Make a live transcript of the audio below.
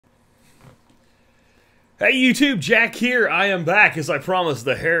Hey YouTube, Jack here. I am back. As I promised,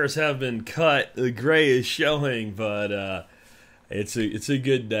 the hairs have been cut. The gray is showing, but it's a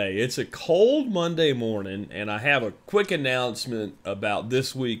good day. It's a cold Monday morning, and I have a quick announcement about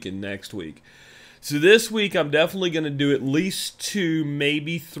this week and next week. So this week, I'm definitely going to do at least 2,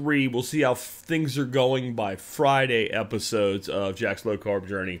 maybe 3. We'll see how things are going by Friday episodes of Jack's Low Carb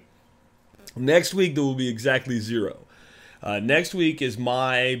Journey. Next week, there will be exactly 0. Next week is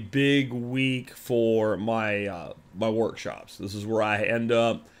my big week for my my workshops. This is where I end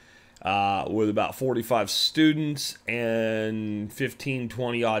up with about 45 students and 15,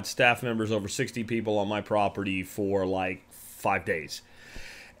 20 odd staff members, over 60 people on my property for like 5 days.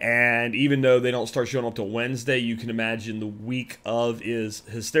 And even though they don't start showing up till Wednesday, you can imagine the week of is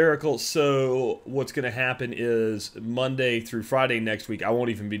hysterical. So what's going to happen is Monday through Friday next week, I won't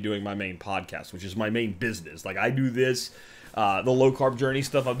even be doing my main podcast, which is my main business. Like, I do this, the low carb journey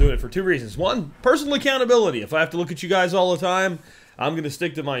stuff. I'm doing it for 2 reasons. One, personal accountability. If I have to look at you guys all the time, I'm going to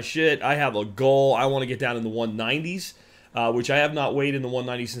stick to my shit. I have a goal. I want to get down in the 190s, which I have not weighed in the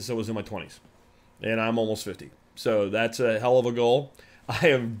 190s since I was in my 20s. And I'm almost 50. So that's a hell of a goal. I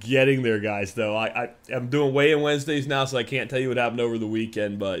am getting there, guys, though. I'm doing weigh-in Wednesdays now, so I can't tell you what happened over the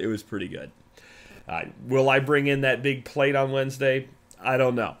weekend, but it was pretty good. Will I bring in that big plate on Wednesday? I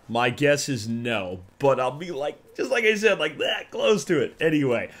don't know. My guess is no, but I'll be like, just like I said, like that close to it.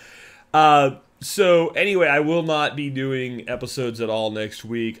 Anyway, I will not be doing episodes at all next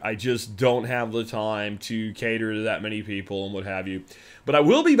week. I just don't have the time to cater to that many people and what have you. But I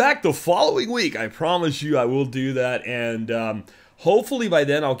will be back the following week. I promise you I will do that, and hopefully by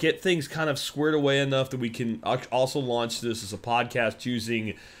then I'll get things kind of squared away enough that we can also launch this as a podcast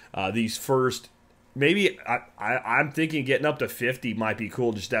using these first, maybe I'm thinking getting up to 50 might be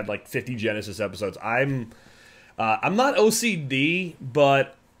cool, just to have like 50 Genesis episodes. I'm not OCD,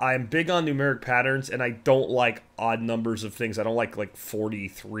 but I'm big on numeric patterns, and I don't like odd numbers of things. I don't like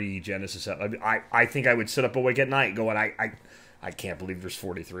 43 Genesis. I think I would sit up awake at night going, I can't believe there's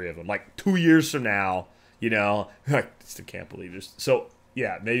 43 of them. Like 2 years from now, you know, I still can't believe this. So,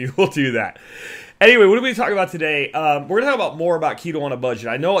 yeah, maybe we'll do that. Anyway, what are we talking about today? We're going to talk about more about keto on a budget.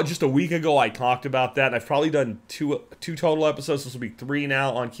 I know just a week ago I talked about that, and I've probably done two total episodes. This will be 3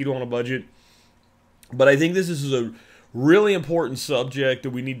 now on keto on a budget. But I think this is a really important subject that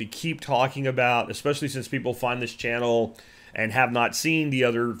we need to keep talking about, especially since people find this channel and have not seen the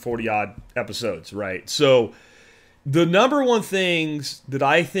other 40-odd episodes, right? So the number one things that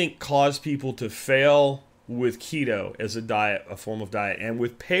I think cause people to fail with keto as a diet, a form of diet, and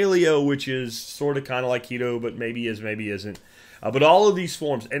with paleo, which is sort of kind of like keto, but maybe is, maybe isn't. But all of these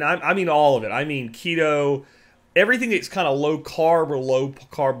forms, and I mean all of it. I mean keto, everything that's kind of low carb or low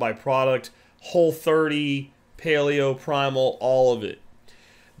carb byproduct, whole 30, paleo, primal, all of it.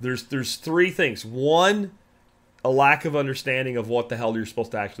 There's 3 things. One, a lack of understanding of what the hell you're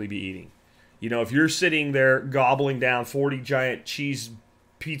supposed to actually be eating. You know, if you're sitting there gobbling down 40 giant cheese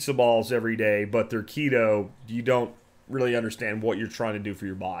pizza balls every day, but they're keto, you don't really understand what you're trying to do for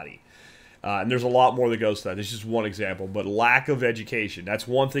your body. And there's a lot more that goes to that. This is just one example, but lack of education. That's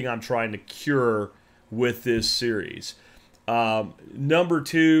one thing I'm trying to cure with this series. Number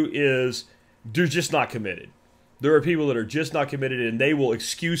 2 is they're just not committed. There are people that are just not committed, and they will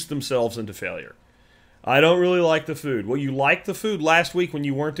excuse themselves into failure. I don't really like the food. Well, you liked the food last week when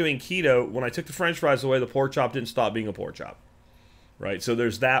you weren't doing keto. When I took the french fries away, the pork chop didn't stop being a pork chop. Right? So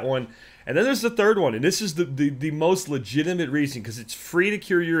there's that one. And then there's the third one. And this is the most legitimate reason, because it's free to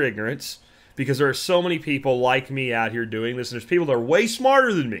cure your ignorance, because there are so many people like me out here doing this. And there's people that are way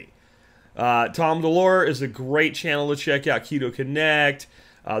smarter than me. Tom DeLore is a great channel to check out, Keto Connect.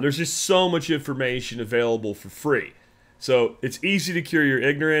 There's just so much information available for free. So it's easy to cure your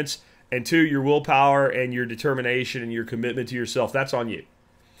ignorance. And 2, your willpower and your determination and your commitment to yourself, that's on you.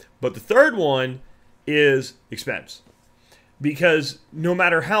 But the third one is expense. Because no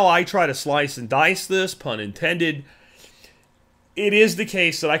matter how I try to slice and dice this, pun intended, it is the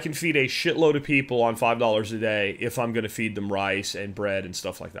case that I can feed a shitload of people on $5 a day if I'm going to feed them rice and bread and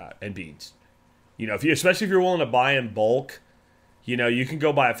stuff like that, and beans. You know, especially if you're willing to buy in bulk, you know, you can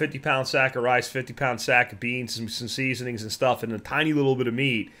go buy a 50-pound sack of rice, 50-pound sack of beans, some seasonings and stuff, and a tiny little bit of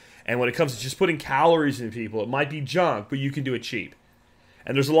meat. And when it comes to just putting calories in people, it might be junk, but you can do it cheap.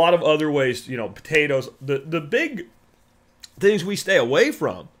 And there's a lot of other ways, you know, potatoes. The big things we stay away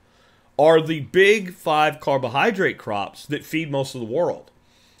from are the big 5 carbohydrate crops that feed most of the world.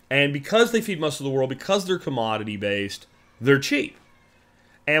 And because they feed most of the world, because they're commodity-based, they're cheap.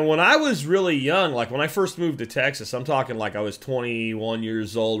 And when I was really young, like when I first moved to Texas, I'm talking like I was 21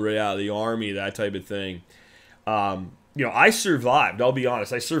 years old, right out of the Army, that type of thing. I survived. I'll be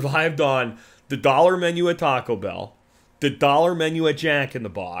honest. I survived on the dollar menu at Taco Bell, the dollar menu at Jack in the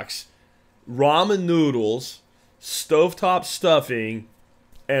Box, ramen noodles, stovetop stuffing,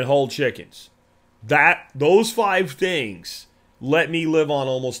 and whole chickens. Those 5 things let me live on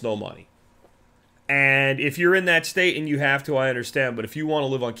almost no money. And if you're in that state and you have to, I understand. But if you want to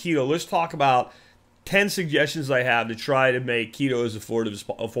live on keto, let's talk about 10 suggestions I have to try to make keto as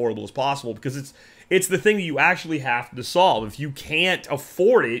affordable as possible, because it's the thing that you actually have to solve. If you can't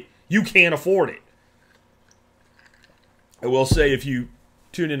afford it, you can't afford it. I will say, if you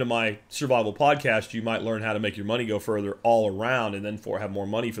tune into my survival podcast, you might learn how to make your money go further all around, and then have more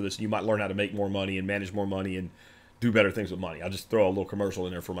money for this. And you might learn how to make more money and manage more money and do better things with money. I'll just throw a little commercial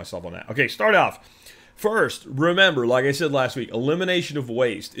in there for myself on that. Okay, start off. First, remember, like I said last week, elimination of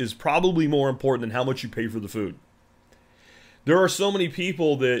waste is probably more important than how much you pay for the food. There are so many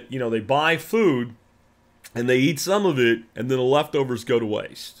people that, they buy food and they eat some of it and then the leftovers go to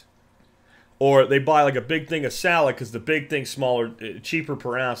waste. Or they buy like a big thing of salad because the big thing's smaller, cheaper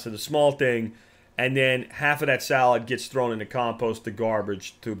per ounce than the small thing, and then half of that salad gets thrown into compost, to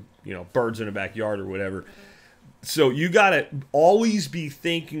garbage, to, birds in the backyard or whatever. So you got to always be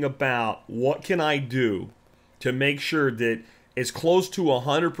thinking about, what can I do to make sure that as close to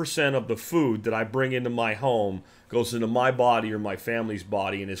 100% of the food that I bring into my home goes into my body or my family's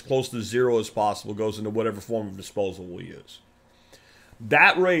body, and as close to zero as possible goes into whatever form of disposal we use.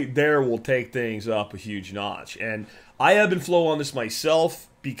 That right there will take things up a huge notch. And I ebb and flow on this myself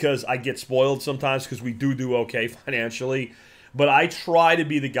because I get spoiled sometimes because we do okay financially. But I try to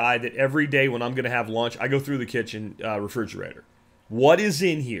be the guy that every day when I'm going to have lunch, I go through the kitchen refrigerator. What is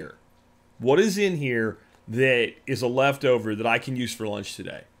in here? What is in here that is a leftover that I can use for lunch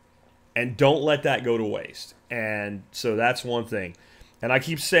today? And don't let that go to waste. And so that's one thing. And I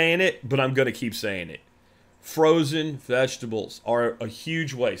keep saying it, but I'm going to keep saying it. Frozen vegetables are a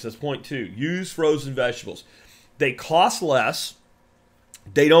huge waste. That's point 2. Use frozen vegetables. They cost less.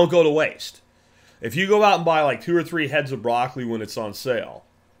 They don't go to waste. If you go out and buy like 2 or 3 heads of broccoli when it's on sale,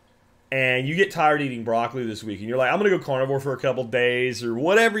 and you get tired eating broccoli this week, and you're like, I'm going to go carnivore for a couple days, or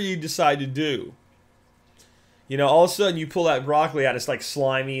whatever you decide to do, all of a sudden you pull that broccoli out, it's like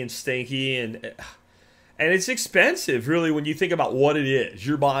slimy and stinky, and it's expensive, really, when you think about what it is.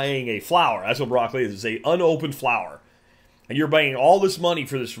 You're buying a flower. That's what broccoli is. It's an unopened flower. And you're paying all this money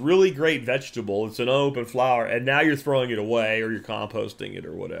for this really great vegetable. It's an unopened flower, and now you're throwing it away, or you're composting it,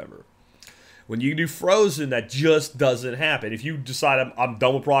 or whatever. When you do frozen, that just doesn't happen. If you decide I'm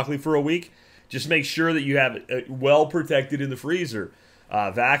done with broccoli for a week, just make sure that you have it well protected in the freezer.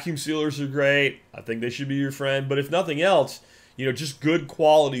 Vacuum sealers are great. I think they should be your friend. But if nothing else, just good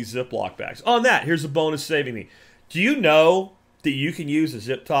quality Ziploc bags. On that, here's a bonus saving me. Do you know that you can use a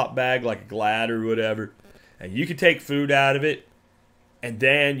zip top bag like a Glad or whatever, and you can take food out of it, and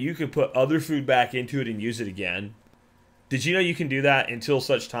then you can put other food back into it and use it again? Did you know you can do that until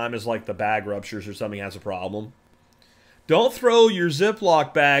such time as like the bag ruptures or something has a problem? Don't throw your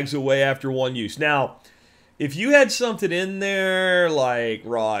Ziploc bags away after one use. Now, if you had something in there like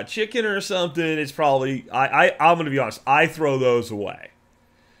raw chicken or something, it's probably, I'm going to be honest, I throw those away.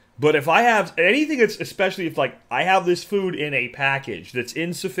 But if I have anything that's, especially if like I have this food in a package that's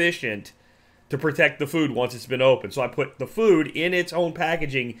insufficient to protect the food once it's been opened, so I put the food in its own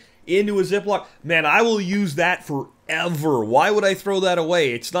packaging into a Ziploc, man, I will use that forever. Why would I throw that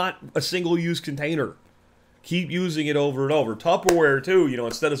away? It's not a single-use container. Keep using it over and over. Tupperware, too,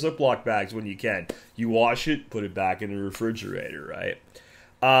 instead of Ziploc bags when you can. You wash it, put it back in the refrigerator,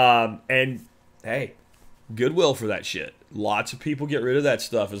 right? And, hey, Goodwill for that shit. Lots of people get rid of that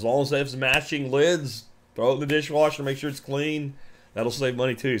stuff. As long as they have some matching lids, throw it in the dishwasher, make sure it's clean. That'll save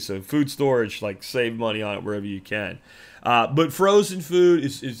money, too. So food storage, save money on it wherever you can. But frozen food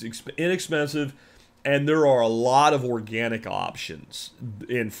is inexpensive, and there are a lot of organic options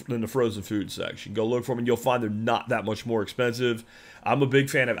in the frozen food section. Go look for them, and you'll find they're not that much more expensive. I'm a big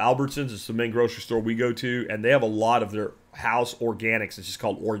fan of Albertsons. It's the main grocery store we go to, and they have a lot of their house organics. It's just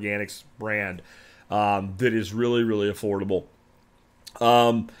called Organics brand that is really, really affordable.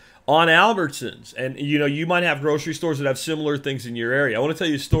 On Albertsons, and you might have grocery stores that have similar things in your area. I want to tell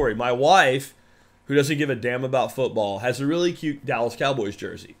you a story. My wife, who doesn't give a damn about football, has a really cute Dallas Cowboys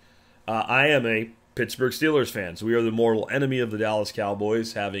jersey. I am a Pittsburgh Steelers fan, so we are the mortal enemy of the Dallas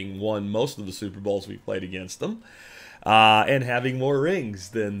Cowboys, having won most of the Super Bowls we played against them, and having more rings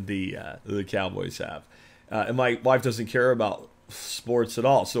than the Cowboys have. And my wife doesn't care about sports at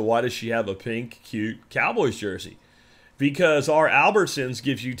all, so why does she have a pink, cute Cowboys jersey? Because our Albertsons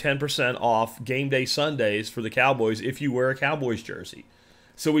gives you 10% off game day Sundays for the Cowboys if you wear a Cowboys jersey.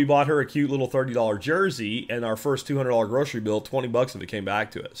 So we bought her a cute little $30 jersey, and our first $200 grocery bill, 20 bucks of it came back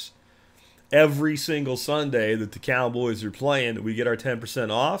to us. Every single Sunday that the Cowboys are playing, we get our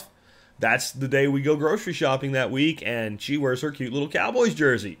 10% off. That's the day we go grocery shopping that week, and she wears her cute little Cowboys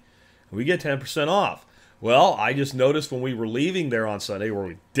jersey. We get 10% off. Well, I just noticed when we were leaving there on Sunday, where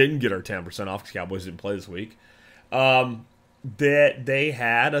we didn't get our 10% off because Cowboys didn't play this week, that they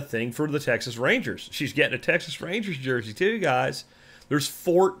had a thing for the Texas Rangers. She's getting a Texas Rangers jersey too, guys. There's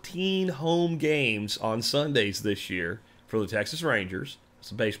 14 home games on Sundays this year for the Texas Rangers.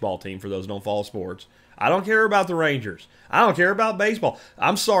 It's a baseball team for those who don't follow sports. I don't care about the Rangers. I don't care about baseball.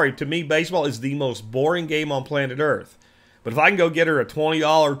 I'm sorry, to me, baseball is the most boring game on planet Earth. But if I can go get her a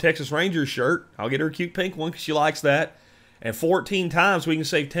 $20 Texas Rangers shirt, I'll get her a cute pink one because she likes that. And 14 times we can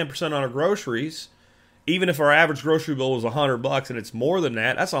save 10% on our groceries. Even if our average grocery bill was $100 and it's more than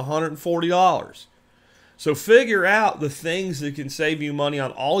that, that's $140. So figure out the things that can save you money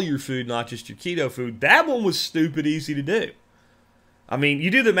on all your food, not just your keto food. That one was stupid easy to do. I mean, you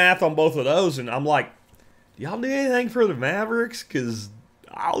do the math on both of those, and I'm like, do y'all do anything for the Mavericks? Because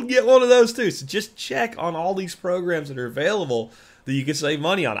I'll get one of those too. So just check on all these programs that are available that you can save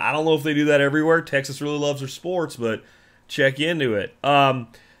money on. I don't know if they do that everywhere. Texas really loves their sports, but check into it.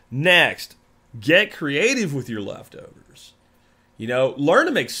 Next, get creative with your leftovers. You know, learn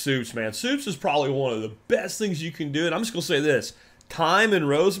to make soups, man. Soups is probably one of the best things you can do. And I'm just going to say this. Thyme and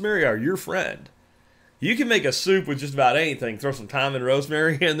rosemary are your friend. You can make a soup with just about anything. Throw some thyme and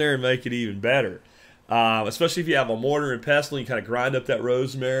rosemary in there and make it even better. Especially if you have a mortar and pestle and you kind of grind up that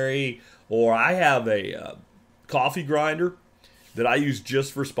rosemary. Or I have a coffee grinder that I use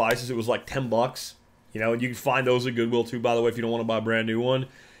just for spices. It was like 10 bucks. You know, and you can find those at Goodwill too, by the way, if you don't want to buy a brand new one.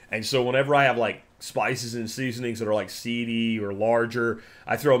 And so whenever I have like spices and seasonings that are like seedy or larger,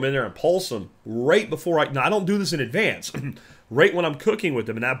 I throw them in there and pulse them right before now I don't do this in advance, right when I'm cooking with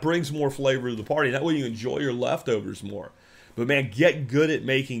them, and that brings more flavor to the party. That way you enjoy your leftovers more. But man, get good at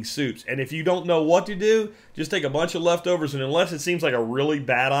making soups. And if you don't know what to do, just take a bunch of leftovers, and unless it seems like a really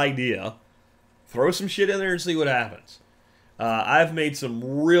bad idea, throw some shit in there and see what happens. I've made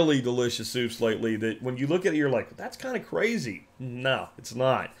some really delicious soups lately that when you look at it, you're like, that's kind of crazy. No, it's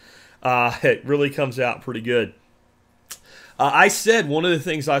not. It really comes out pretty good. I said one of the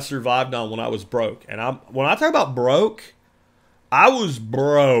things I survived on when I was broke. And when I talk about broke, I was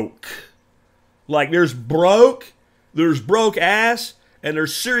broke. Like there's broke ass, and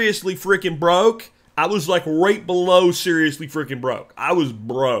there's seriously freaking broke. I was like right below seriously freaking broke. I was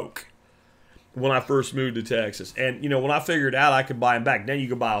broke when I first moved to Texas. And, you know, when I figured out I could buy them back, then you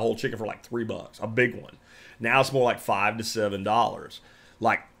could buy a whole chicken for like $3, a big one. Now it's more like $5 to $7.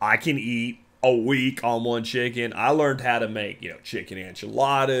 Like, I can eat a week on one chicken. I learned how to make, you know, chicken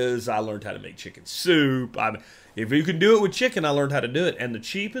enchiladas. I learned how to make chicken soup. If you can do it with chicken, I learned how to do it. And the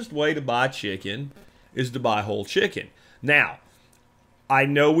cheapest way to buy chicken is to buy whole chicken. Now, I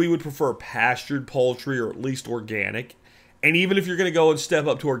know we would prefer pastured poultry or at least organic. And even if you're going to go and step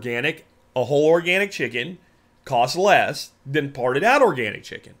up to organic, a whole organic chicken costs less than parted out organic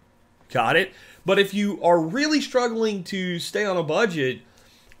chicken. Got it? But if you are really struggling to stay on a budget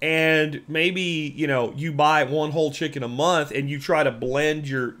and maybe, you know, you buy one whole chicken a month and you try to blend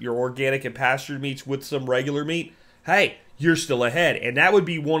your organic and pastured meats with some regular meat, hey, you're still ahead. And that would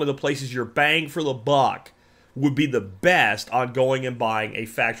be one of the places your bang for the buck would be the best on going and buying a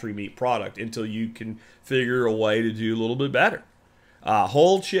factory meat product until you can figure a way to do a little bit better.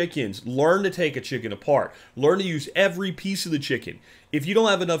 Whole chickens, learn to take a chicken apart. Learn to use every piece of the chicken. If you don't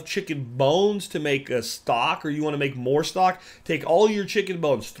have enough chicken bones to make a stock or you want to make more stock, take all your chicken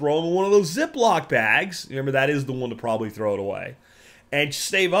bones, throw them in one of those Ziploc bags. Remember, that is the one to probably throw it away. And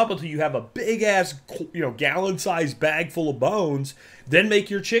save up until you have a big-ass, you know, gallon-sized bag full of bones. Then make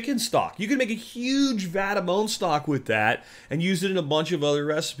your chicken stock. You can make a huge vat of bone stock with that and use it in a bunch of other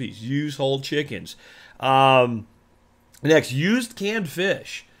recipes. Use whole chickens. Next, used canned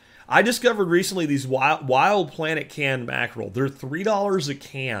fish. I discovered recently these Wild Planet canned mackerel. They're $3 a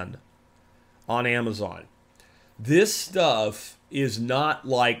can on Amazon. This stuff is not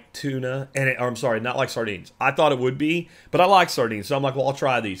like tuna, not like sardines. I thought it would be, but I like sardines, so I'm like, well, I'll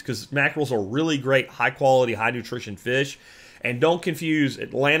try these because mackerels are really great, high-quality, high-nutrition fish. And don't confuse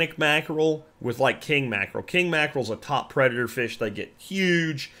Atlantic mackerel with like king mackerel. King mackerel is a top predator fish. They get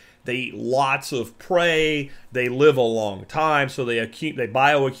huge. They eat lots of prey. They live a long time, so they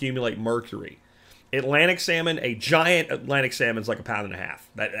bioaccumulate mercury. Atlantic salmon, a giant Atlantic salmon is like 1.5 pounds.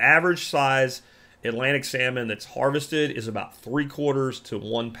 That average size Atlantic salmon that's harvested is about 3/4 to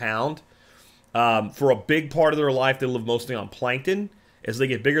 1 pound. For a big part of their life, they live mostly on plankton. As they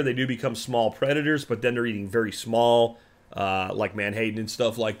get bigger, they do become small predators, but then they're eating very small like menhaden and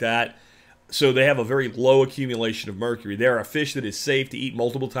stuff like that. So they have a very low accumulation of mercury. They're a fish that is safe to eat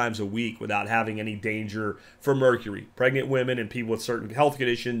multiple times a week without having any danger from mercury. Pregnant women and people with certain health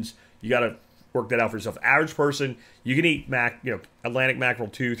conditions, you got to work that out for yourself. Average person, you can eat Atlantic mackerel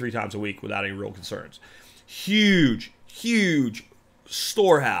 2-3 times a week without any real concerns. Huge, huge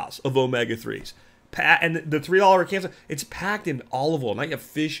storehouse of omega-3s. And the $3 cans, it's packed in olive oil. Now you have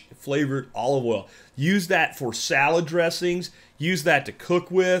fish-flavored olive oil. Use that for salad dressings. Use that to cook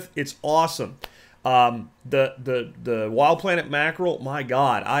with. It's awesome. The Wild Planet Mackerel, my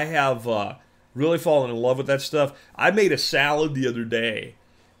God, I have really fallen in love with that stuff. I made a salad the other day,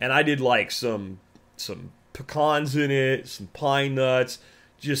 and I did like some pecans in it, some pine nuts,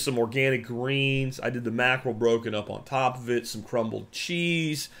 just some organic greens. I did the mackerel broken up on top of it, some crumbled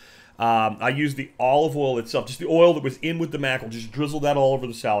cheese. I used the olive oil itself, just the oil that was in with the mackerel, just drizzled that all over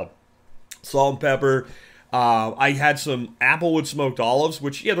the salad. Salt and pepper. I had some applewood smoked olives,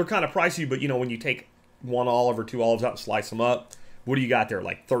 which, yeah, they're kind of pricey, but, when you take 1 olive or 2 olives out and slice them up, what do you got there?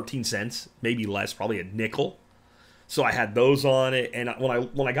 Like 13 cents, maybe less, probably a nickel. So I had those on it, and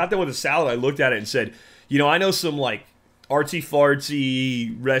when I got done with the salad, I looked at it and said, I know some, like,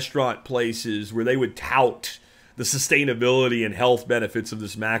 artsy-fartsy restaurant places where they would tout the sustainability and health benefits of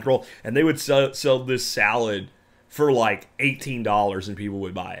this mackerel, and they would sell this salad for like $18 and people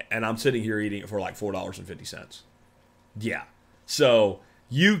would buy it. And I'm sitting here eating it for like $4.50. Yeah. So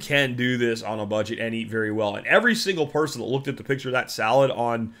you can do this on a budget and eat very well. And every single person that looked at the picture of that salad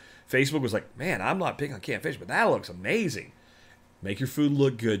on Facebook was like, man, I'm not big on canned fish, but that looks amazing. Make your food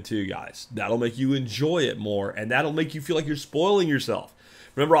look good too, guys. That'll make you enjoy it more, and that'll make you feel like you're spoiling yourself.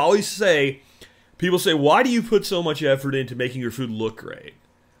 Remember, I always say, people say, why do you put so much effort into making your food look great?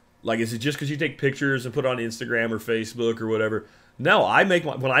 Like, is it just because you take pictures and put it on Instagram or Facebook or whatever? No,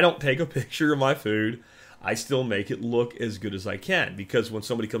 when I don't take a picture of my food, I still make it look as good as I can. Because when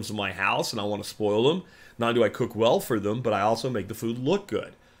somebody comes to my house and I want to spoil them, not only do I cook well for them, but I also make the food look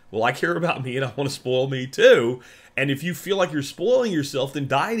good. Well, I care about me and I want to spoil me too. And if you feel like you're spoiling yourself, then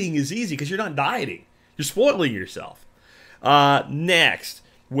dieting is easy because you're not dieting. You're spoiling yourself. Next,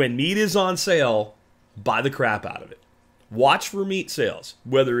 when meat is on sale, buy the crap out of it. Watch for meat sales,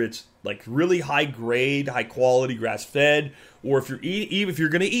 whether it's like really high grade, high quality, grass fed, or if you're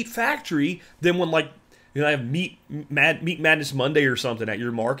going to eat factory, then when I have Meat Madness Monday or something at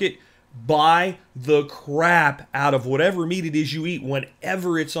your market, buy the crap out of whatever meat it is you eat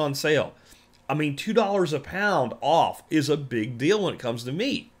whenever it's on sale. I mean, $2 a pound off is a big deal when it comes to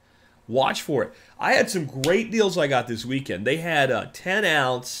meat. Watch for it. I had some great deals I got this weekend. They had a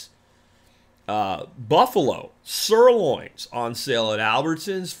 10-ounce buffalo sirloins on sale at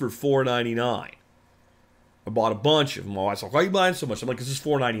Albertsons for $4.99. I bought a bunch of them. My wife's like, why are you buying so much? I'm like, this is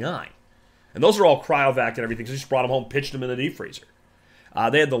 $4.99. And those are all cryovac and everything, so I just brought them home, pitched them in the deep freezer.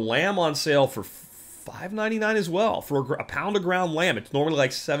 They had the lamb on sale for $5.99 as well, for a pound of ground lamb. It's normally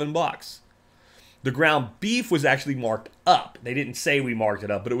like $7. The ground beef was actually marked up. They didn't say we marked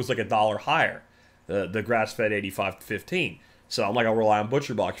it up, but it was like $1 higher. The grass-fed 85 to 15. So I'm like, I'll rely on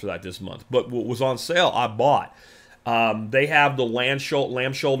Butcher Box for that this month. But what was on sale, I bought. They have the lamb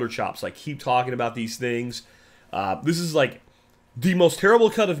shoulder chops. I keep talking about these things. This is like the most terrible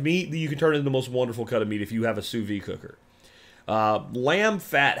cut of meat that you can turn into the most wonderful cut of meat if you have a sous vide cooker. Lamb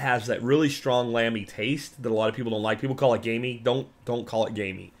fat has that really strong lamby taste that a lot of people don't like. People call it gamey. Don't call it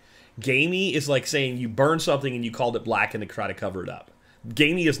gamey. Gamey is like saying you burn something and you called it black and to try to cover it up.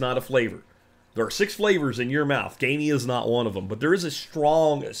 Gamey is not a flavor. There are 6 flavors in your mouth. Gamey is not one of them. But there is a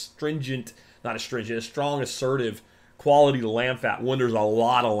strong, assertive quality to lamb fat when there's a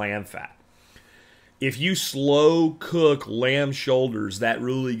lot of lamb fat. If you slow cook lamb shoulders, that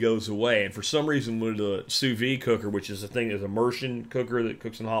really goes away. And for some reason, with a sous vide cooker, which is a thing, is immersion cooker that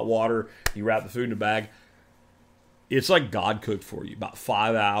cooks in hot water, you wrap the food in a bag, it's like God cooked for you, about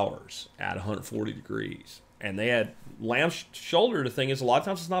 5 hours at 140 degrees. And they had lamb shoulder. The thing is, a lot of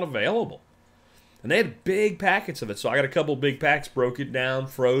times it's not available. And they had big packets of it. So I got a couple big packs, broke it down,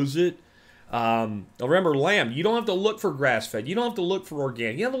 froze it. Remember, lamb, you don't have to look for grass-fed. You don't have to look for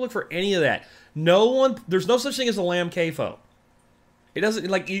organic. You don't have to look for any of that. There's no such thing as a lamb CAFO. It doesn't,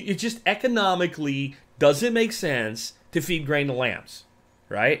 it just economically doesn't make sense to feed grain to lambs,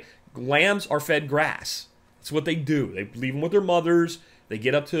 right? Lambs are fed grass. That's what they do. They leave them with their mothers. They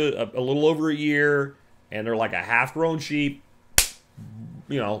get up to a little over a year, and they're like a half-grown sheep,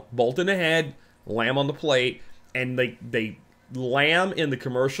 bolt in the head, lamb on the plate, and lamb in the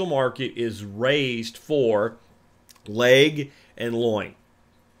commercial market is raised for leg and loin.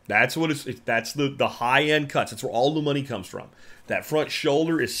 That's what that's the high-end cuts. That's where all the money comes from. That front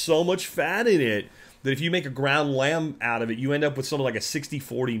shoulder is so much fat in it that if you make a ground lamb out of it, you end up with something like a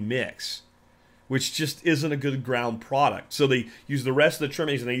 60-40 mix, which just isn't a good ground product. So they use the rest of the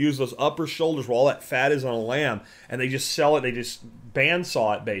trimmings, and they use those upper shoulders where all that fat is on a lamb, and they just sell it. They just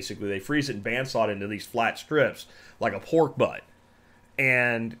bandsaw it, basically. They freeze it and bandsaw it into these flat strips, like a pork butt.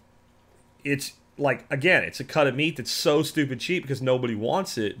 And it's like, again, it's a cut of meat that's so stupid cheap because nobody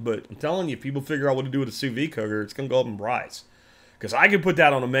wants it. But I'm telling you, if people figure out what to do with a sous vide cooker, it's going to go up in price. Because I could put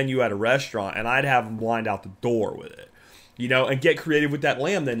that on a menu at a restaurant, and I'd have them lined out the door with it. You know, and get creative with that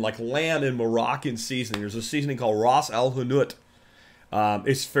lamb then, like lamb in Moroccan seasoning. There's a seasoning called Ras Al Hanout.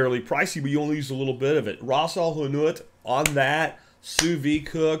 It's fairly pricey, but you only use a little bit of it. Ras Al Hanout on that, sous vide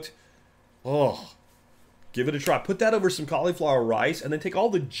cooked. Oh, give it a try. Put that over some cauliflower rice, and then take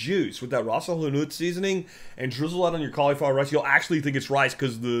all the juice with that Ras Al Hanout seasoning and drizzle that on your cauliflower rice. You'll actually think it's rice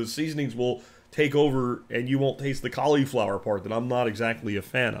because the seasonings will take over, and you won't taste the cauliflower part that I'm not exactly a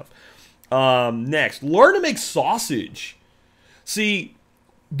fan of. Next, learn to make sausage. See,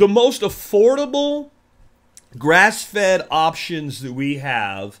 the most affordable grass-fed options that we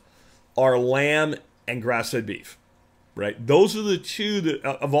have are lamb and grass-fed beef, right? Those are the two that,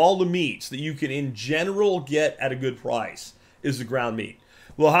 of all the meats that you can in general get at a good price, is the ground meat.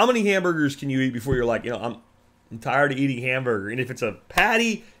 Well, how many hamburgers can you eat before you're like, you know, I'm tired of eating hamburger? And if it's a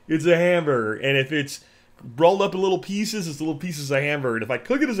patty, it's a hamburger. And if it's rolled up in little pieces, it's little pieces of hamburger. And if I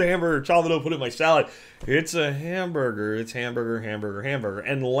cook it as a hamburger, chop it up, put it in my salad, it's a hamburger. It's hamburger, hamburger, hamburger.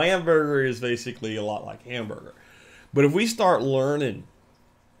 And lamb burger is basically a lot like hamburger. But if we start learning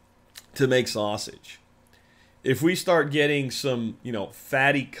to make sausage, if we start getting some, you know,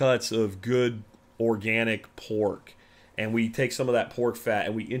 fatty cuts of good organic pork, and we take some of that pork fat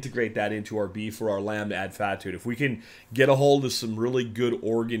and we integrate that into our beef or our lamb to add fat to it, if we can get a hold of some really good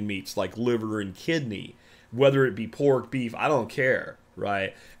organ meats like liver and kidney, whether it be pork, beef, I don't care,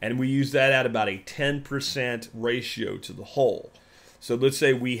 right? And we use that at about a 10% ratio to the whole. So let's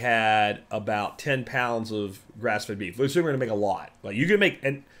say we had about 10 pounds of grass-fed beef. Let's say we're going to make a lot. Like you can make,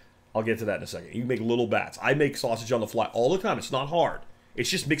 and I'll get to that in a second. You can make little bats. I make sausage on the fly all the time. It's not hard. It's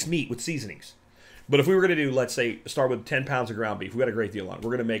just mixed meat with seasonings. But if we were going to do, let's say, start with 10 pounds of ground beef, we got a great deal on it. We're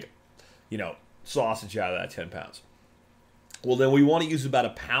going to make, you know, sausage out of that 10 pounds. Well, then we want to use about a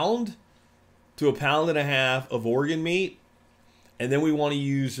pound to a pound and a half of organ meat, and then we want to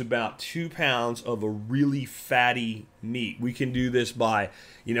use about 2 pounds of a really fatty meat. We can do this by,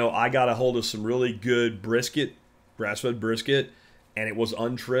 you know, I got a hold of some really good brisket, grass-fed brisket, and it was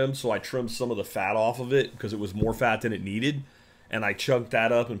untrimmed, so I trimmed some of the fat off of it because it was more fat than it needed, and I chunked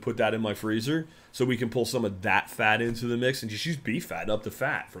that up and put that in my freezer so we can pull some of that fat into the mix and just use beef fat up to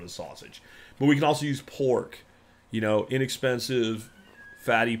fat for the sausage. But we can also use pork, you know, inexpensive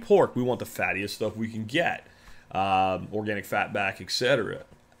fatty pork. We want the fattiest stuff we can get, organic fat back, etc.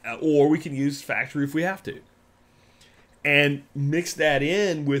 Or we can use factory if we have to, and mix that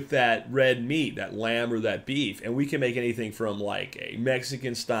in with that red meat, that lamb or that beef, and we can make anything from like a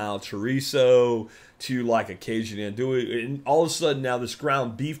Mexican style chorizo to like a Cajun andouille. And all of a sudden now this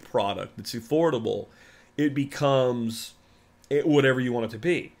ground beef product that's affordable, it becomes whatever you want it to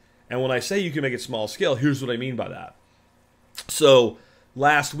be. And when I say you can make it small scale, here's what I mean by that. So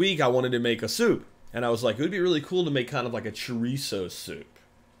last week I wanted to make a soup, and I was like, it would be really cool to make kind of like a chorizo soup.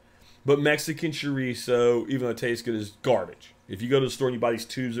 But Mexican chorizo, even though it tastes good, is garbage. If you go to the store and you buy these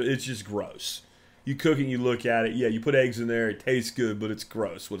tubes, it's just gross. You cook it and you look at it, yeah, you put eggs in there, it tastes good, but it's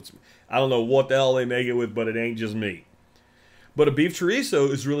gross. I don't know what the hell they make it with, but it ain't just meat. But a beef chorizo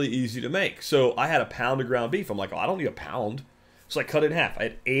is really easy to make. So I had a pound of ground beef. I'm like, oh, I don't need a pound. So I cut it in half. I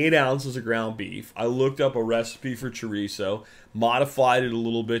had 8 ounces of ground beef. I looked up a recipe for chorizo, modified it a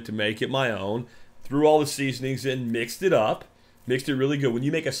little bit to make it my own, threw all the seasonings in, mixed it up, mixed it really good. When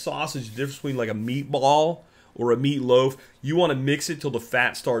you make a sausage, the difference between like a meatball or a meatloaf, you want to mix it till the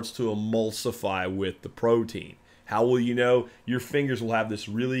fat starts to emulsify with the protein. How will you know? Your fingers will have this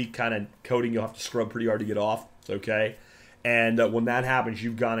really kind of coating you'll have to scrub pretty hard to get off. It's okay. And when that happens,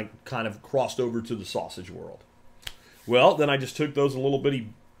 you've kind of crossed over to the sausage world. Well, then I just took those little bitty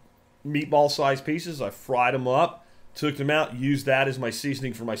meatball-sized pieces. I fried them up, took them out, used that as my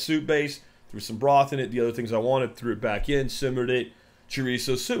seasoning for my soup base, threw some broth in it, the other things I wanted, threw it back in, simmered it,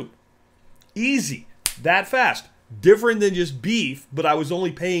 chorizo soup. Easy. That fast. Different than just beef, but I was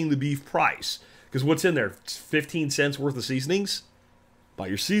only paying the beef price. Because what's in there? 15 cents worth of seasonings? Buy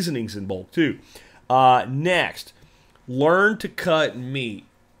your seasonings in bulk, too. Next, learn to cut meat.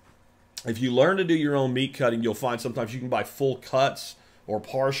 If you learn to do your own meat cutting, you'll find sometimes you can buy full cuts or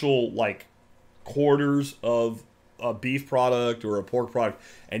partial, like, quarters of a beef product or a pork product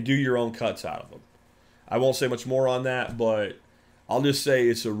and do your own cuts out of them. I won't say much more on that, but I'll just say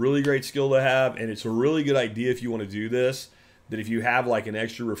it's a really great skill to have, and it's a really good idea if you want to do this, that if you have like an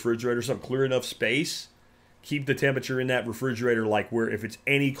extra refrigerator, some clear enough space, keep the temperature in that refrigerator like where if it's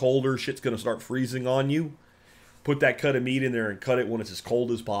any colder, shit's going to start freezing on you. Put that cut of meat in there and cut it when it's as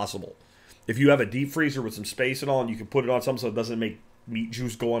cold as possible. If you have a deep freezer with some space and all, and you can put it on something so it doesn't make meat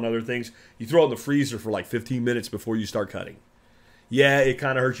juice go on other things, you throw it in the freezer for like 15 minutes before you start cutting. Yeah, it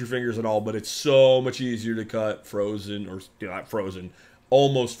kind of hurts your fingers and all, but it's so much easier to cut frozen, or not frozen,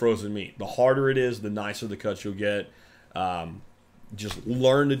 almost frozen meat. The harder it is, the nicer the cuts you'll get. Just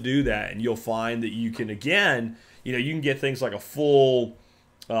learn to do that, and you'll find that you can, again, you can get things like a full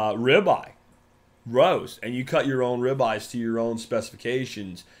ribeye roast, and you cut your own ribeyes to your own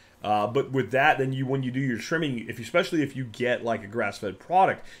specifications. But with that, then when you do your trimming, especially if you get like a grass-fed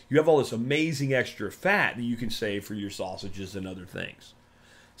product, you have all this amazing extra fat that you can save for your sausages and other things.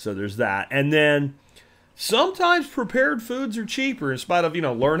 So there's that. And then sometimes prepared foods are cheaper in spite of,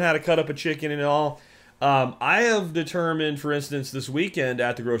 learn how to cut up a chicken and all. I have determined, for instance, this weekend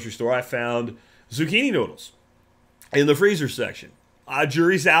at the grocery store, I found zucchini noodles in the freezer section.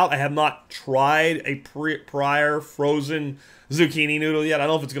 Jury's out. I have not tried a prior frozen zucchini noodle yet. I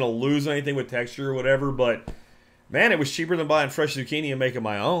don't know if it's going to lose anything with texture or whatever, but man, it was cheaper than buying fresh zucchini and making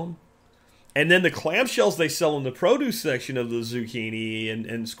my own. And then the clamshells they sell in the produce section of the zucchini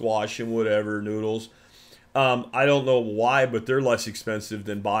and squash and whatever noodles, I don't know why, but they're less expensive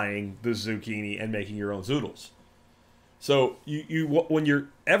than buying the zucchini and making your own zoodles. So when you're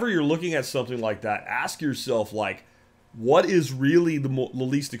looking at something like that, ask yourself, like, what is really the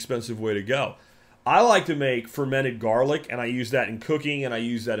least expensive way to go? I like to make fermented garlic, and I use that in cooking, and I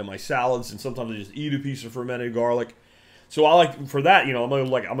use that in my salads, and sometimes I just eat a piece of fermented garlic. So I like, for that, I'm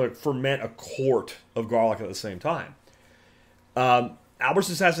gonna ferment a quart of garlic at the same time.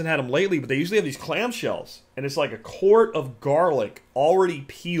 Albertsons hasn't had them lately, but they usually have these clamshells, and it's like a quart of garlic already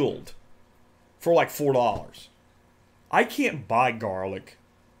peeled for like $4. I can't buy garlic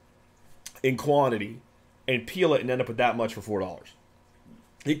in quantity and peel it and end up with that much for $4.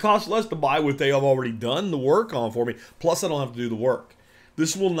 It costs less to buy what they have already done the work on for me, plus I don't have to do the work.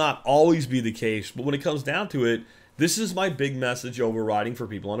 This will not always be the case, but when it comes down to it, this is my big message overriding for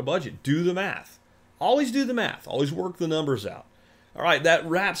people on a budget. Do the math. Always do the math. Always work the numbers out. All right, that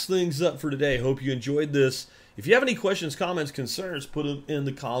wraps things up for today. Hope you enjoyed this. If you have any questions, comments, concerns, put them in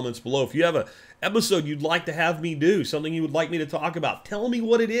the comments below. If you have an episode you'd like to have me do, something you would like me to talk about, tell me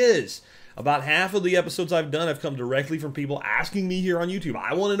what it is. About half of the episodes I've done have come directly from people asking me here on YouTube.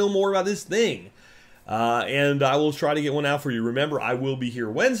 I want to know more about this thing. And I will try to get one out for you. Remember, I will be here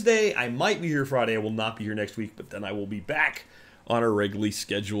Wednesday. I might be here Friday. I will not be here next week, but then I will be back on our regularly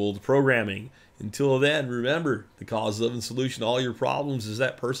scheduled programming. Until then, remember, the cause of and solution to all your problems is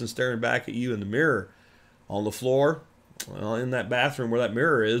that person staring back at you in the mirror. On the floor, well, in that bathroom where that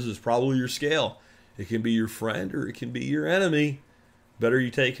mirror is probably your scale. It can be your friend or it can be your enemy. Better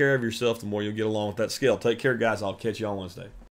you take care of yourself, the more you'll get along with that scale. Take care, guys. I'll catch you on Wednesday.